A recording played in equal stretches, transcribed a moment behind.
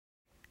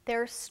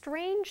There are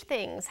strange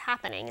things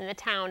happening in the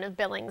town of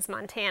Billings,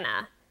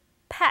 Montana.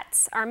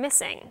 Pets are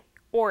missing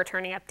or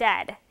turning up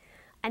dead.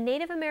 A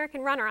Native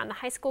American runner on the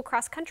high school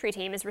cross-country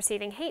team is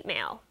receiving hate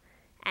mail.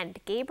 And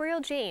Gabriel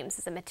James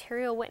is a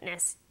material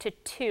witness to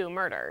 2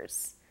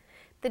 murders.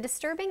 The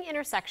disturbing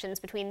intersections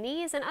between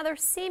these and other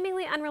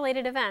seemingly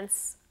unrelated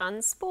events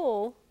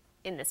unspool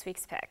in this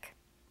week's pick.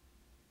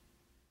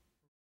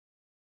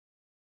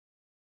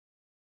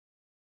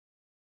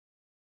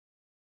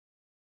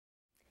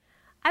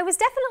 I was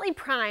definitely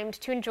primed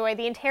to enjoy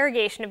the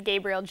interrogation of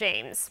Gabriel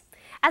James.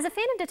 As a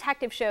fan of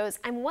detective shows,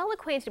 I'm well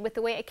acquainted with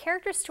the way a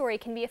character's story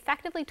can be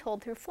effectively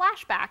told through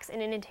flashbacks in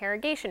an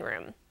interrogation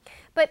room.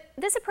 But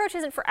this approach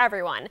isn't for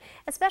everyone,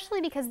 especially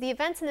because the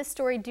events in this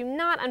story do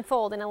not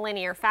unfold in a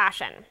linear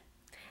fashion.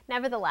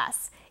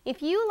 Nevertheless,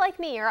 if you, like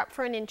me, are up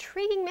for an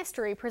intriguing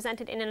mystery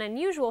presented in an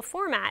unusual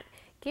format,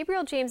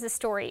 Gabriel James's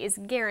story is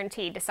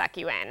guaranteed to suck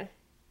you in.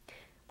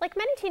 Like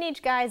many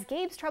teenage guys,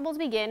 Gabe's troubles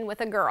begin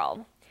with a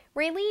girl.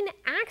 Raylene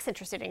acts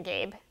interested in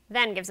Gabe,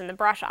 then gives him the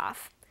brush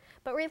off.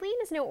 But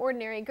Raylene is no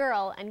ordinary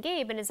girl, and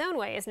Gabe, in his own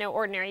way, is no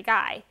ordinary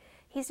guy.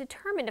 He's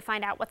determined to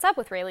find out what's up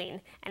with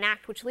Raylene, an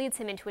act which leads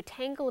him into a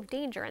tangle of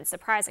danger and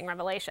surprising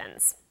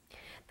revelations.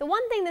 The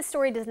one thing this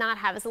story does not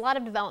have is a lot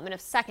of development of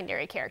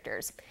secondary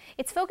characters.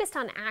 It's focused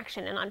on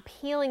action and on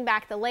peeling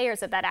back the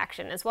layers of that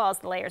action, as well as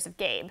the layers of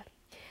Gabe.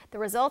 The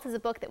result is a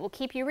book that will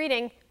keep you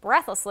reading,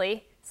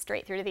 breathlessly,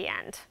 straight through to the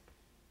end.